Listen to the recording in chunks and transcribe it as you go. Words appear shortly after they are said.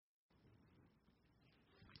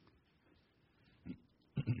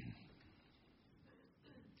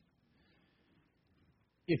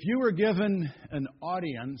If you were given an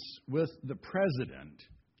audience with the president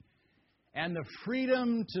and the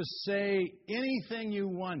freedom to say anything you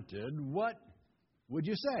wanted, what would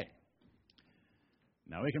you say?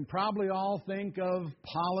 Now, we can probably all think of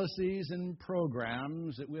policies and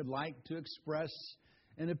programs that we'd like to express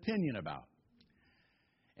an opinion about.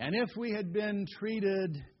 And if we had been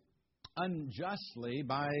treated unjustly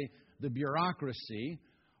by the bureaucracy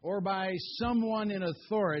or by someone in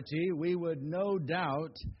authority, we would no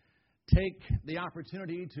doubt take the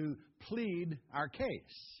opportunity to plead our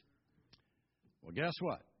case. Well, guess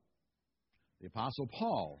what? The Apostle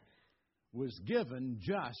Paul was given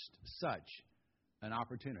just such an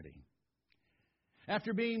opportunity.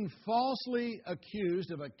 After being falsely accused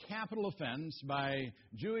of a capital offense by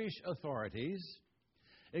Jewish authorities,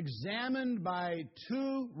 examined by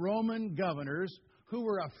 2 Roman governors who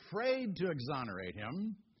were afraid to exonerate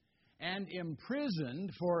him, and imprisoned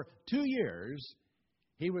for 2 years,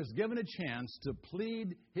 he was given a chance to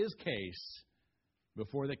plead his case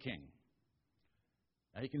before the king.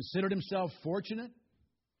 Now, he considered himself fortunate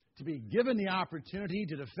to be given the opportunity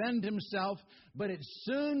to defend himself, but it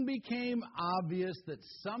soon became obvious that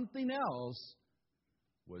something else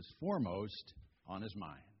was foremost on his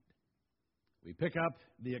mind. We pick up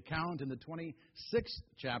the account in the 26th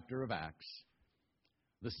chapter of Acts.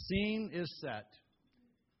 The scene is set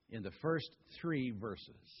in the first 3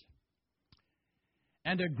 verses.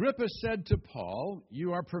 And Agrippa said to Paul,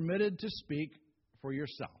 "You are permitted to speak for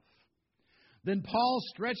yourself." Then Paul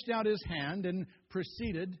stretched out his hand and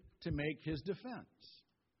proceeded to make his defense.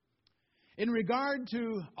 "In regard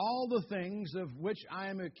to all the things of which I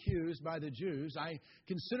am accused by the Jews, I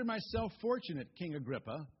consider myself fortunate, King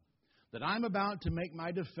Agrippa, that I'm about to make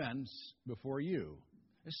my defense before you,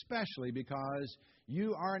 especially because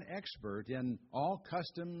you are an expert in all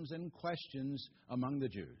customs and questions among the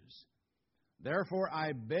Jews. Therefore,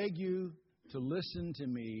 I beg you to listen to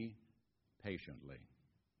me patiently."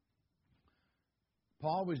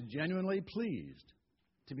 Paul was genuinely pleased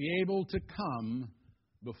to be able to come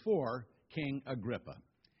before King Agrippa.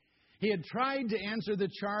 He had tried to answer the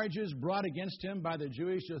charges brought against him by the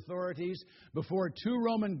Jewish authorities before 2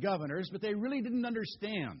 Roman governors, but they really didn't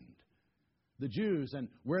understand the Jews and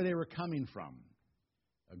where they were coming from.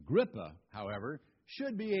 Agrippa, however,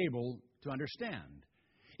 should be able to understand.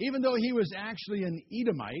 Even though he was actually an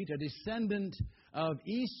Edomite, a descendant of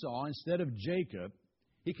Esau instead of Jacob,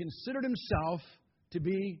 he considered himself to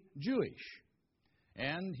be Jewish.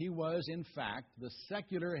 And he was, in fact, the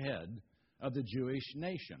secular head of the Jewish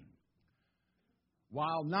nation.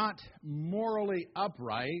 While not morally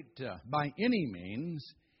upright by any means,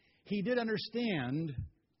 he did understand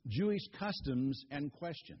Jewish customs and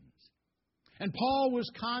questions. And Paul was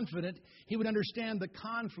confident he would understand the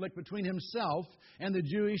conflict between himself and the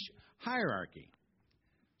Jewish hierarchy.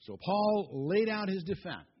 So Paul laid out his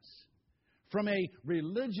defense from a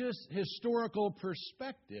religious, historical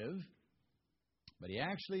perspective, but he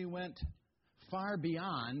actually went far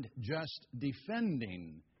beyond just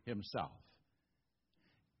defending himself.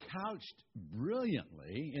 Couched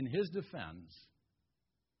brilliantly in his defense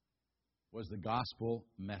was the gospel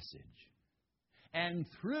message. And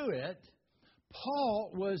through it,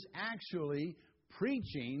 Paul was actually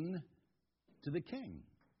preaching to the king.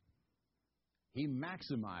 He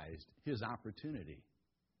maximized his opportunity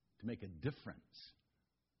to make a difference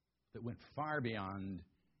that went far beyond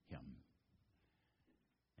him.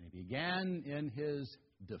 And he began in his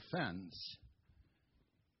defense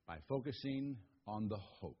by focusing on the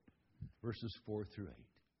hope. Verses 4 through 8.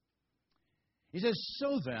 He says,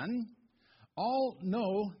 "So then, all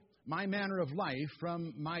know my manner of life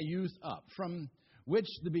from my youth up, from which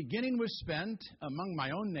the beginning was spent among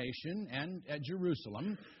my own nation and at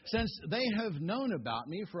Jerusalem, since they have known about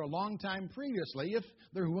me for a long time previously, if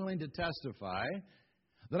they're willing to testify,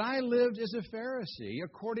 that I lived as a Pharisee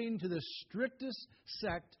according to the strictest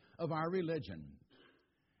sect of our religion.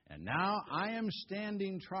 And now I am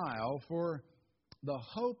standing trial for the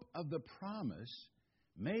hope of the promise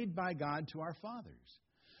made by God to our fathers,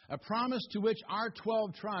 a promise to which our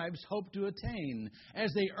 12 tribes hope to attain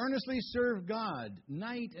as they earnestly serve God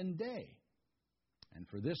night and day. And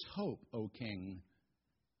for this hope, O King,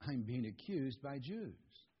 I'm being accused by Jews.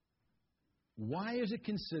 Why is it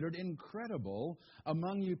considered incredible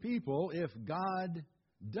among you people if God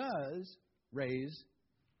does raise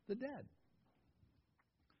the dead?"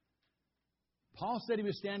 Paul said he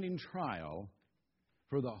was standing trial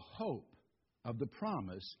for the hope of the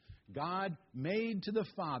promise God made to the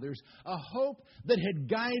fathers, a hope that had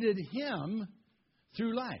guided him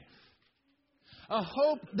through life. A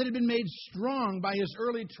hope that had been made strong by his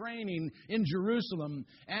early training in Jerusalem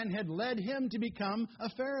and had led him to become a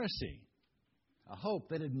Pharisee. A hope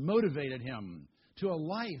that had motivated him to a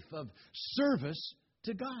life of service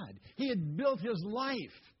to God. He had built his life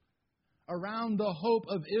around the hope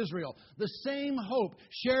of Israel, the same hope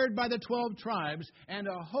shared by the 12 tribes, and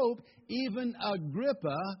a hope even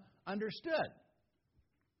Agrippa understood.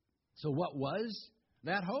 So what was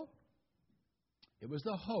that hope? It was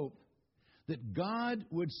the hope that God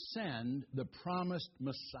would send the promised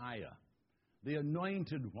Messiah, the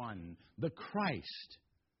anointed one, the Christ,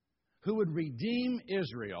 who would redeem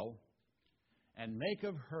Israel and make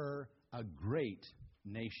of her a great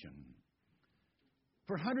nation.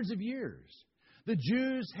 For hundreds of years, the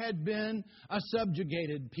Jews had been a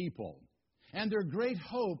subjugated people, and their great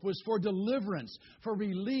hope was for deliverance, for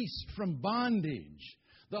release from bondage,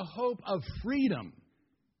 the hope of freedom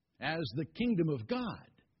as the kingdom of God.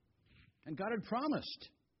 And God had promised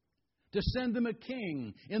to send them a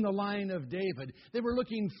king in the line of David. They were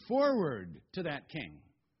looking forward to that king.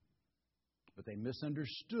 But they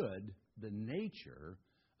misunderstood the nature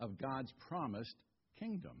of God's promised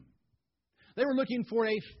kingdom. They were looking for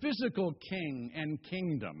a physical king and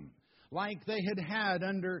kingdom, like they had had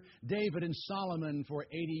under David and Solomon for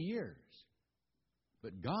 80 years.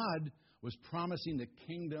 But God was promising the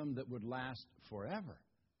kingdom that would last forever,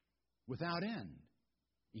 without end,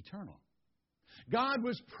 eternal. God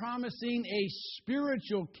was promising a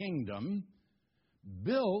spiritual kingdom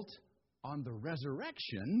built on the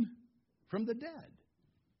resurrection from the dead.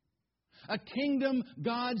 A kingdom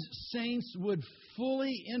God's saints would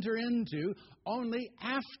fully enter into only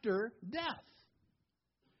after death.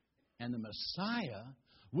 And the Messiah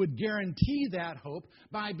would guarantee that hope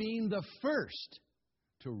by being the first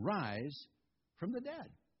to rise from the dead.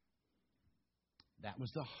 That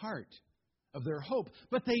was the heart of their hope,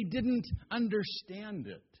 but they didn't understand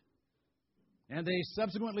it. And they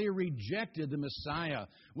subsequently rejected the Messiah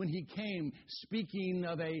when he came, speaking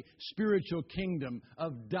of a spiritual kingdom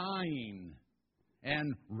of dying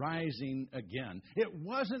and rising again. It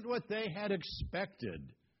wasn't what they had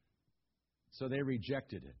expected, so they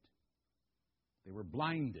rejected it. They were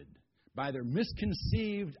blinded by their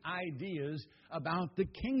misconceived ideas about the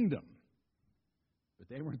kingdom. But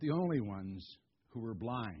they weren't the only ones who were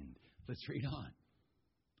blind. Let's read on.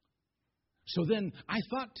 So then I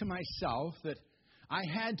thought to myself that I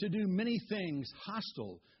had to do many things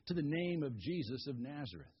hostile to the name of Jesus of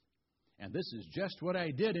Nazareth. And this is just what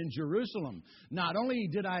I did in Jerusalem. Not only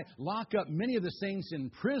did I lock up many of the saints in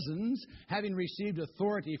prisons, having received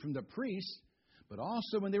authority from the priests, but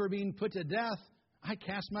also when they were being put to death, I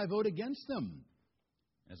cast my vote against them.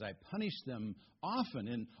 As I punished them often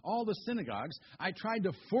in all the synagogues, I tried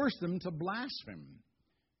to force them to blaspheme.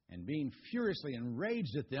 And being furiously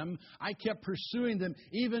enraged at them, I kept pursuing them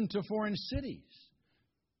even to foreign cities.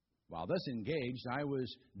 While thus engaged, I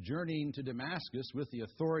was journeying to Damascus with the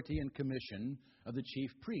authority and commission of the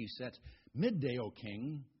chief priests. At midday, O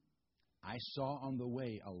king, I saw on the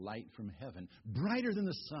way a light from heaven, brighter than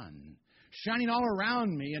the sun, shining all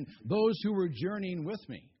around me and those who were journeying with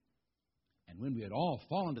me. And when we had all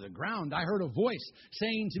fallen to the ground, I heard a voice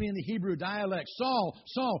saying to me in the Hebrew dialect, Saul,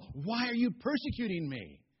 Saul, why are you persecuting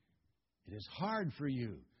me? It is hard for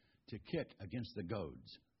you to kick against the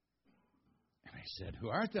goads. And I said, Who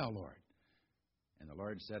art thou, Lord? And the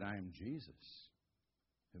Lord said, I am Jesus,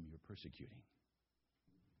 whom you are persecuting.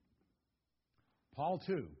 Paul,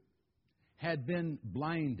 too, had been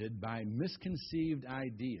blinded by misconceived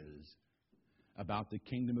ideas about the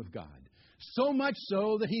kingdom of God. So much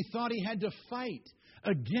so that he thought he had to fight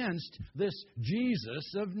against this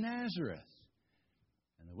Jesus of Nazareth.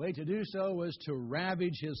 And the way to do so was to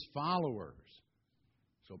ravage his followers.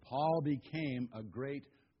 So Paul became a great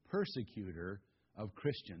persecutor of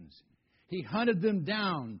Christians. He hunted them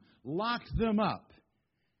down, locked them up,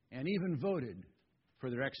 and even voted for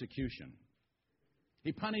their execution.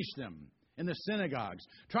 He punished them in the synagogues,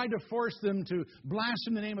 tried to force them to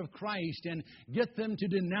blaspheme the name of Christ and get them to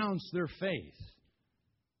denounce their faith.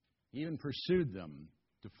 He even pursued them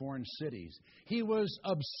to foreign cities. He was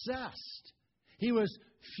obsessed. He was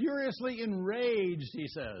furiously enraged, he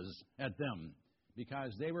says, at them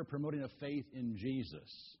because they were promoting a faith in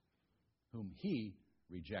Jesus, whom he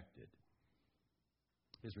rejected.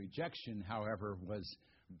 His rejection, however, was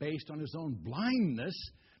based on his own blindness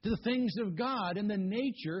to the things of God and the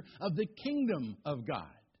nature of the kingdom of God.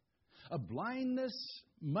 A blindness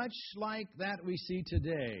much like that we see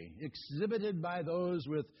today, exhibited by those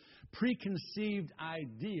with preconceived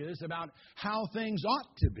ideas about how things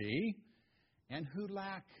ought to be and who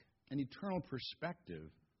lack an eternal perspective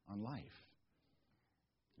on life.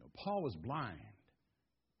 Paul was blind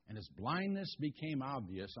And his blindness became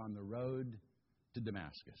obvious on the road to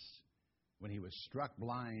Damascus when he was struck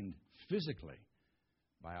blind physically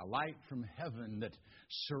by a light from heaven that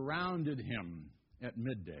surrounded him at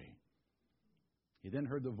midday. He then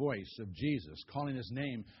heard the voice of Jesus calling his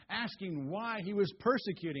name, asking why he was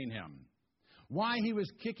persecuting him, why he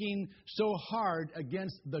was kicking so hard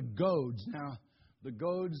against the goads. Now, the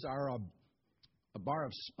goads are a bar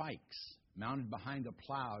of spikes mounted behind a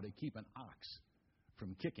plow to keep an ox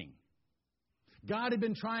from kicking. God had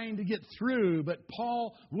been trying to get through, but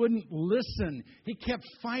Paul wouldn't listen. He kept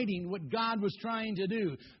fighting what God was trying to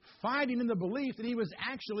do, fighting in the belief that he was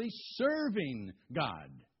actually serving God.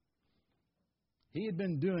 He had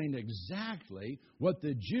been doing exactly what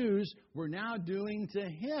the Jews were now doing to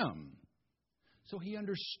him. So he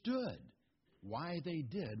understood why they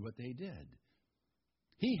did what they did.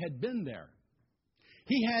 He had been there.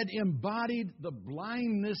 He had embodied the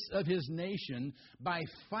blindness of his nation by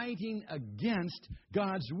fighting against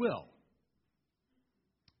God's will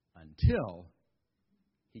until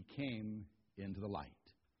he came into the light.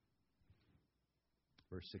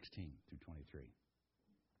 Verse 16 through 23.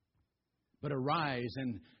 But arise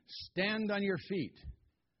and stand on your feet.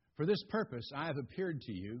 For this purpose I have appeared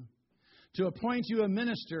to you, to appoint you a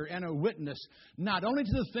minister and a witness, not only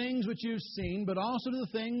to the things which you've seen, but also to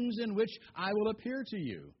the things in which I will appear to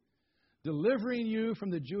you, delivering you from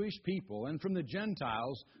the Jewish people and from the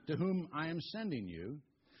Gentiles to whom I am sending you,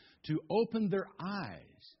 to open their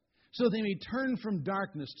eyes, so they may turn from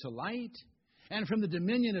darkness to light, and from the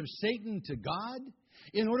dominion of Satan to God,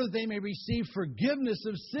 in order that they may receive forgiveness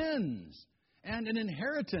of sins and an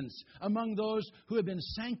inheritance among those who have been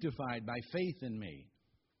sanctified by faith in me.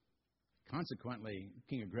 Consequently,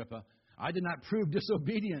 King Agrippa, I did not prove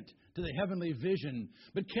disobedient to the heavenly vision,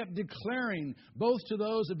 but kept declaring both to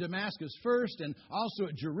those of Damascus first and also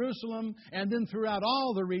at Jerusalem and then throughout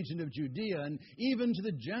all the region of Judea and even to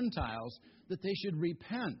the Gentiles that they should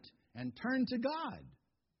repent and turn to God,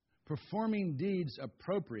 performing deeds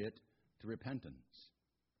appropriate to repentance.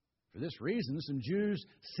 For this reason, some Jews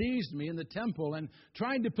seized me in the temple and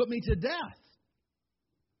tried to put me to death.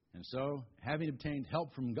 And so, having obtained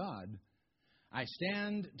help from God, I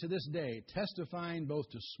stand to this day testifying both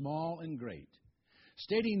to small and great,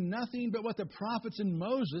 stating nothing but what the prophets and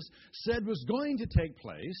Moses said was going to take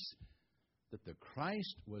place, that the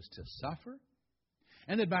Christ was to suffer,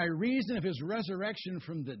 and that by reason of his resurrection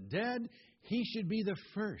from the dead, he should be the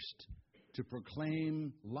first to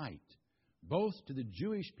proclaim light, both to the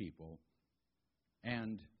Jewish people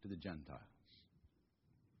and to the Gentiles.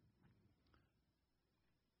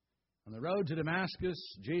 On the road to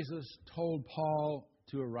Damascus, Jesus told Paul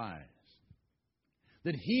to arise,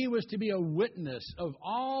 that he was to be a witness of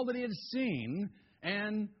all that he had seen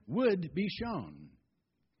and would be shown.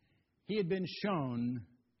 He had been shown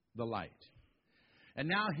the light. And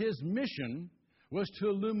now his mission was to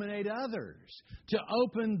illuminate others, to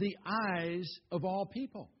open the eyes of all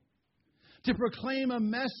people, to proclaim a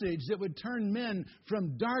message that would turn men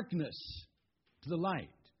from darkness to the light,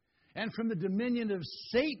 and from the dominion of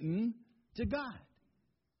Satan to God.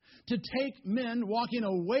 To take men walking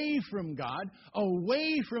away from God,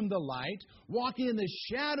 away from the light, walking in the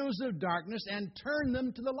shadows of darkness, and turn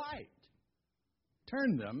them to the light.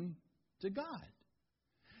 Turn them to God.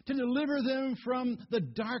 To deliver them from the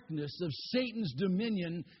darkness of Satan's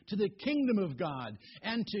dominion to the kingdom of God,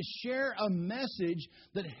 and to share a message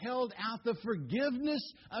that held out the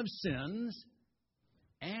forgiveness of sins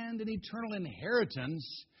and an eternal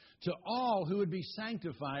inheritance to all who would be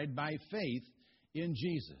sanctified by faith in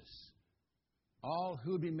Jesus. All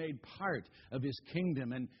who would be made part of his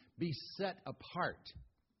kingdom and be set apart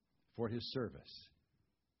for his service.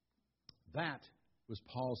 That was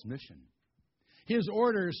Paul's mission. His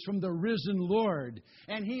orders from the risen Lord.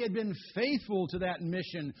 And he had been faithful to that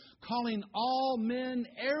mission, calling all men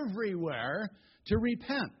everywhere to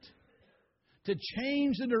repent, to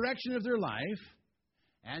change the direction of their life,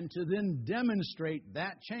 and to then demonstrate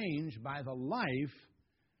that change by the life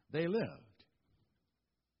they lived.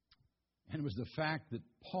 And it was the fact that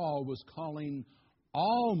Paul was calling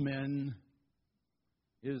all men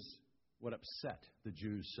is what upset the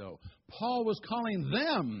Jews so. Paul was calling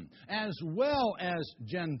them as well as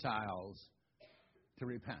Gentiles to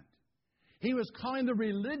repent. He was calling the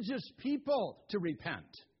religious people to repent,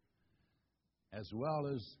 as well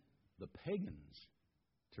as the pagans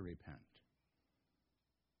to repent.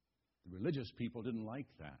 The religious people didn't like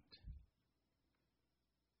that.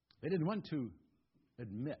 They didn't want to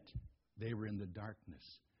admit they were in the darkness,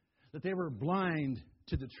 that they were blind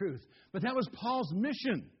to the truth. But that was Paul's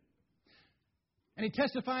mission. And he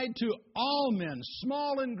testified to all men,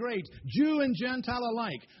 small and great, Jew and Gentile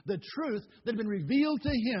alike, the truth that had been revealed to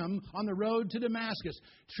him on the road to Damascus,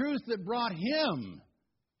 truth that brought him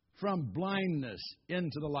from blindness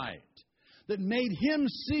into the light, that made him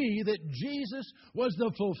see that Jesus was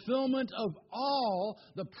the fulfillment of all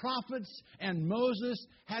the prophets and Moses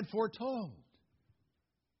had foretold.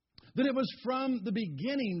 That it was from the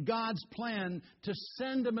beginning God's plan to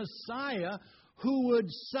send a Messiah who would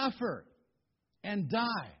suffer and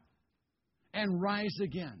die and rise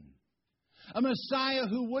again. A Messiah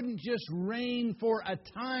who wouldn't just reign for a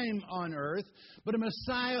time on earth, but a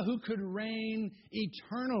Messiah who could reign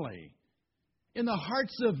eternally in the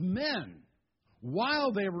hearts of men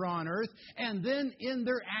while they were on earth, and then in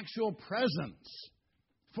their actual presence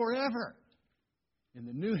forever in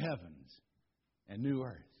the new heavens and new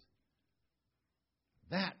earth.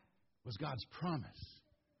 That was God's promise.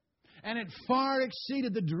 And it far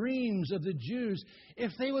exceeded the dreams of the Jews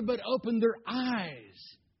if they would but open their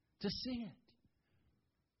eyes to see it.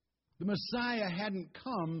 The Messiah hadn't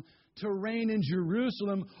come to reign in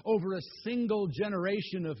Jerusalem over a single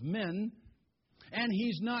generation of men. And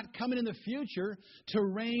He's not coming in the future to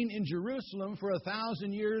reign in Jerusalem for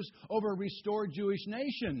 1,000 years over a restored Jewish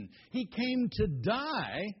nation. He came to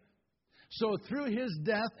die, so through His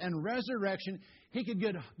death and resurrection, He could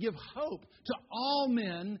give hope to all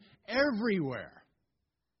men everywhere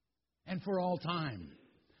and for all time.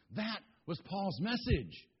 That was Paul's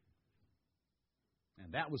message.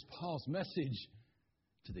 And that was Paul's message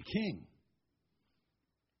to the king.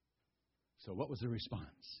 So what was the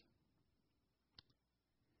response?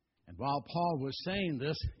 And while Paul was saying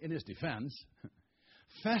this in his defense,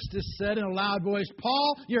 Festus said in a loud voice,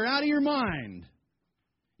 "Paul, you're out of your mind.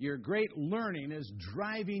 Your great learning is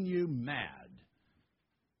driving you mad."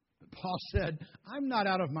 But Paul said, "I'm not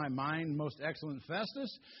out of my mind, most excellent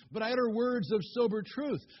Festus, but I utter words of sober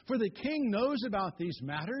truth. For the king knows about these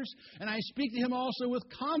matters, and I speak to him also with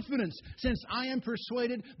confidence, since I am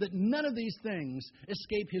persuaded that none of these things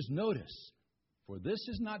escape his notice. For this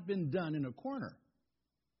has not been done in a corner.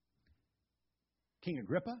 King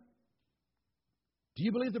Agrippa, do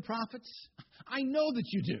you believe the prophets? I know that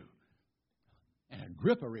you do." And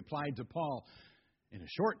Agrippa replied to Paul, "In a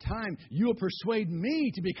short time, you will persuade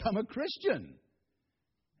me to become a Christian."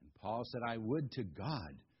 And Paul said, "I would to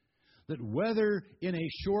God that whether in a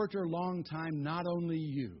short or long time, not only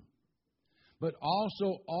you, but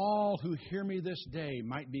also all who hear me this day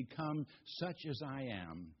might become such as I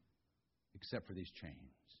am, except for these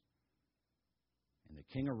chains." And the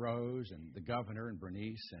king arose, and the governor and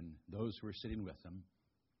Bernice and those who were sitting with them.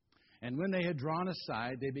 And when they had drawn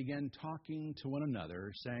aside, they began talking to one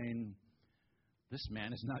another, saying, "This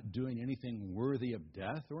man is not doing anything worthy of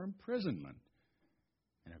death or imprisonment."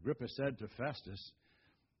 And Agrippa said to Festus,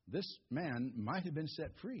 "This man might have been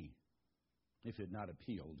set free if he had not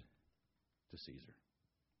appealed to Caesar."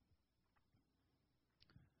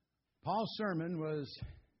 Paul's sermon was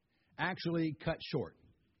actually cut short.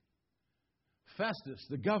 Festus,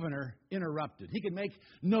 the governor, interrupted. He could make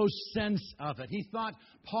no sense of it. He thought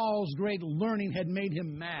Paul's great learning had made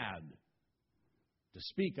him mad. To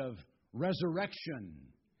speak of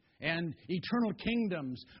resurrection and eternal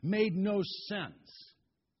kingdoms made no sense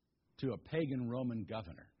to a pagan Roman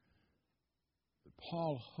governor. But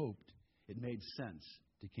Paul hoped it made sense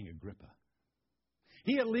to King Agrippa.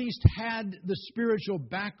 He at least had the spiritual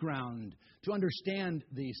background to understand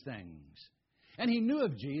these things. And he knew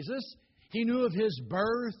of Jesus. He knew of His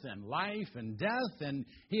birth and life and death, and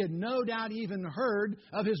he had no doubt even heard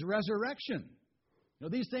of His resurrection.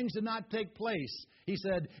 These things did not take place, he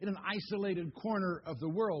said, in an isolated corner of the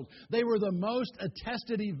world. They were the most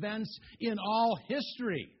attested events in all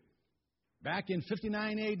history back in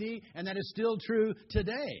 59 AD, and that is still true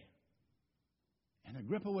today. And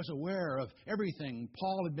Agrippa was aware of everything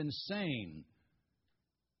Paul had been saying,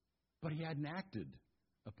 but he hadn't acted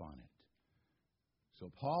upon it. So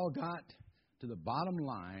Paul got to the bottom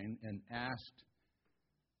line and asked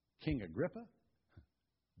King Agrippa,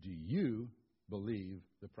 "Do you believe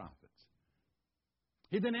the prophets?"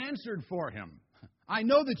 He then answered for him, "I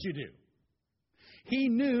know that you do." He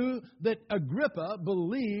knew that Agrippa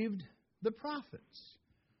believed the prophets.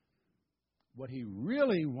 What he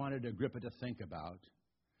really wanted Agrippa to think about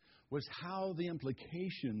was how the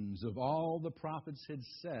implications of all the prophets had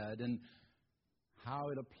said and how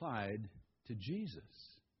it applied to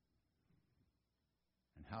Jesus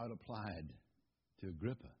and how it applied to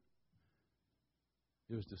Agrippa.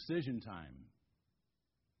 It was decision time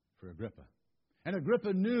for Agrippa. And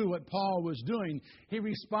Agrippa knew what Paul was doing. He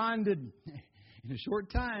responded, "In a short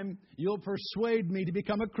time, you'll persuade me to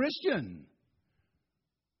become a Christian."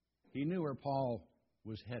 He knew where Paul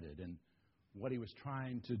was headed and what he was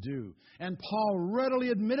trying to do. And Paul readily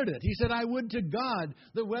admitted it. He said, I would to God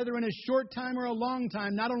that whether in a short time or a long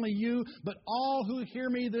time, not only you, but all who hear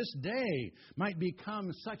me this day might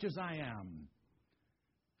become such as I am,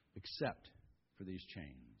 except for these chains.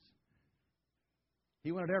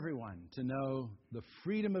 He wanted everyone to know the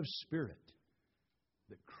freedom of spirit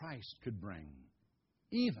that Christ could bring,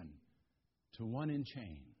 even to one in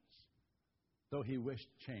chains, though he wished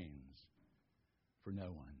chains for no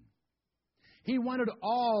one. He wanted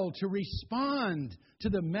all to respond to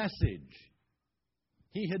the message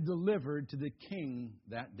he had delivered to the king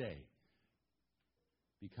that day,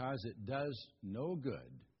 because it does no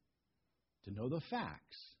good to know the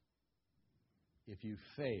facts if you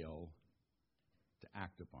fail to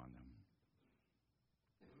act upon them.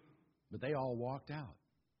 But they all walked out,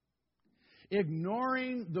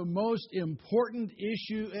 ignoring the most important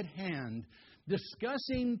issue at hand,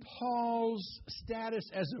 discussing Paul's status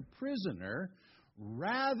as a prisoner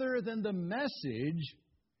rather than the message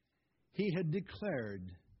he had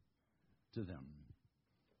declared to them.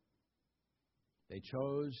 They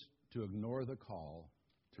chose to ignore the call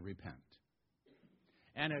to repent.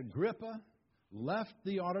 And Agrippa left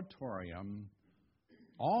the auditorium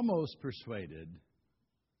almost persuaded,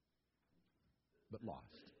 but lost.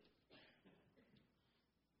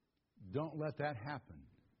 Don't let that happen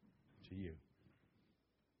to you.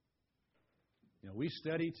 You know, we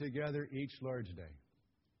study together each Lord's Day.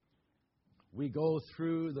 We go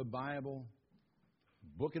through the Bible,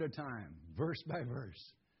 book at a time, verse by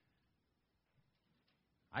verse.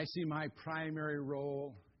 I see my primary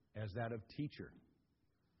role as that of teacher,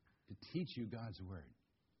 to teach you God's Word.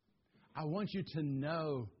 I want you to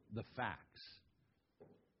know the facts,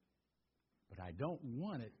 but I don't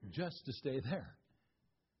want it just to stay there.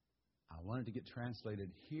 I want it to get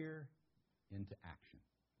translated here into action.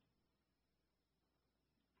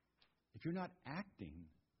 If you're not acting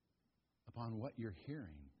upon what you're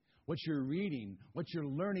hearing, what you're reading, what you're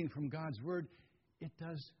learning from God's Word, it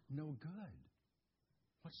does no good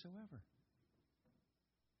whatsoever.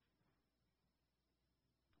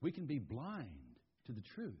 We can be blind to the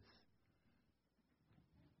truth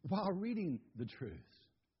while reading the truth.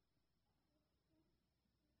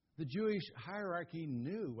 The Jewish hierarchy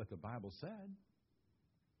knew what the Bible said,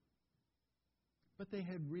 but they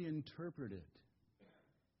had reinterpreted it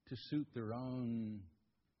to suit their own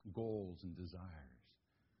goals and desires.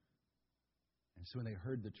 And so when they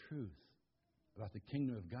heard the truth about the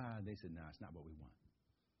kingdom of God, they said, no, it's not what we want.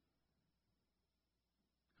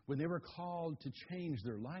 When they were called to change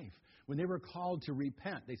their life, when they were called to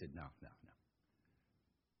repent, they said, no.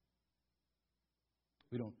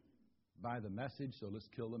 We don't buy the message, so let's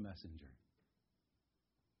kill the messenger.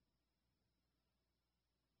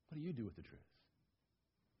 What do you do with the truth?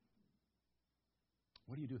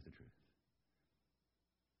 What do you do with the truth?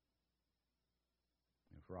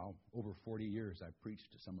 You know, for over 40 years, I've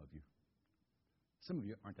preached to some of you. Some of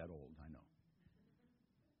you aren't that old, I know.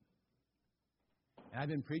 And I've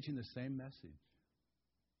been preaching the same message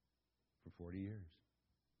for 40 years.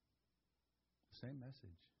 The same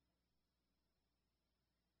message.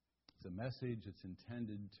 It's a message that's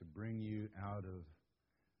intended to bring you out of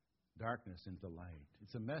darkness into light.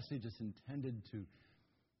 It's a message that's intended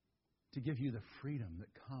to give you the freedom that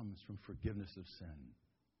comes from forgiveness of sin.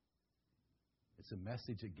 It's a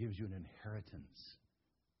message that gives you an inheritance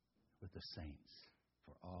with the saints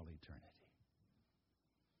for all eternity.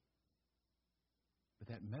 But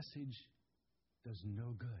that message does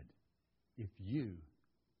no good if you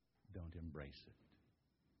don't embrace it.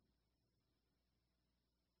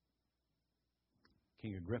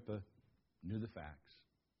 King Agrippa knew the facts,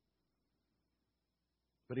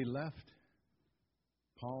 but he left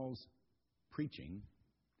Paul's preaching,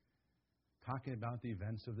 talking about the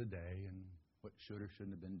events of the day and what should or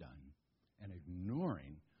shouldn't have been done, and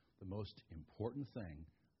ignoring the most important thing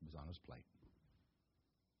that was on his plate.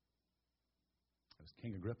 It was,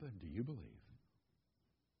 King Agrippa, do you believe?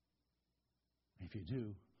 And if you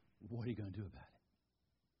do, what are you going to do about it?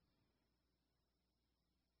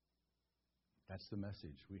 That's the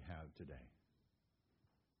message we have today.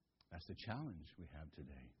 That's the challenge we have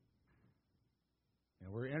today.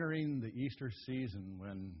 And we're entering the Easter season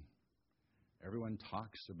when everyone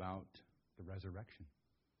talks about the resurrection.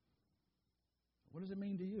 What does it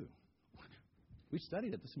mean to you? We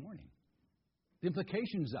studied it this morning. The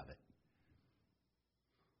implications of it.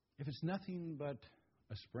 If it's nothing but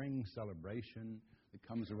a spring celebration that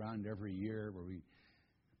comes around every year where we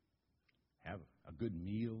have a good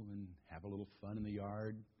meal and have a little fun in the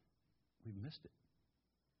yard, we've missed it.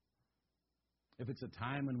 if it's a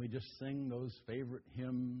time when we just sing those favorite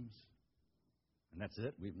hymns, and that's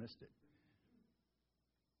it, we've missed it.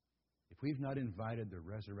 If we've not invited the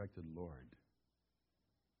resurrected Lord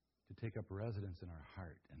to take up residence in our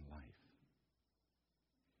heart and life,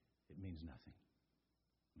 it means nothing.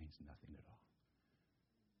 It means nothing at all.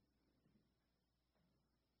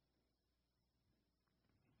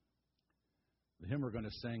 The hymn we're going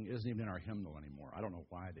to sing isn't even in our hymnal anymore. I don't know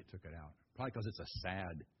why they took it out. Probably because it's a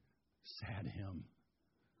sad, sad hymn.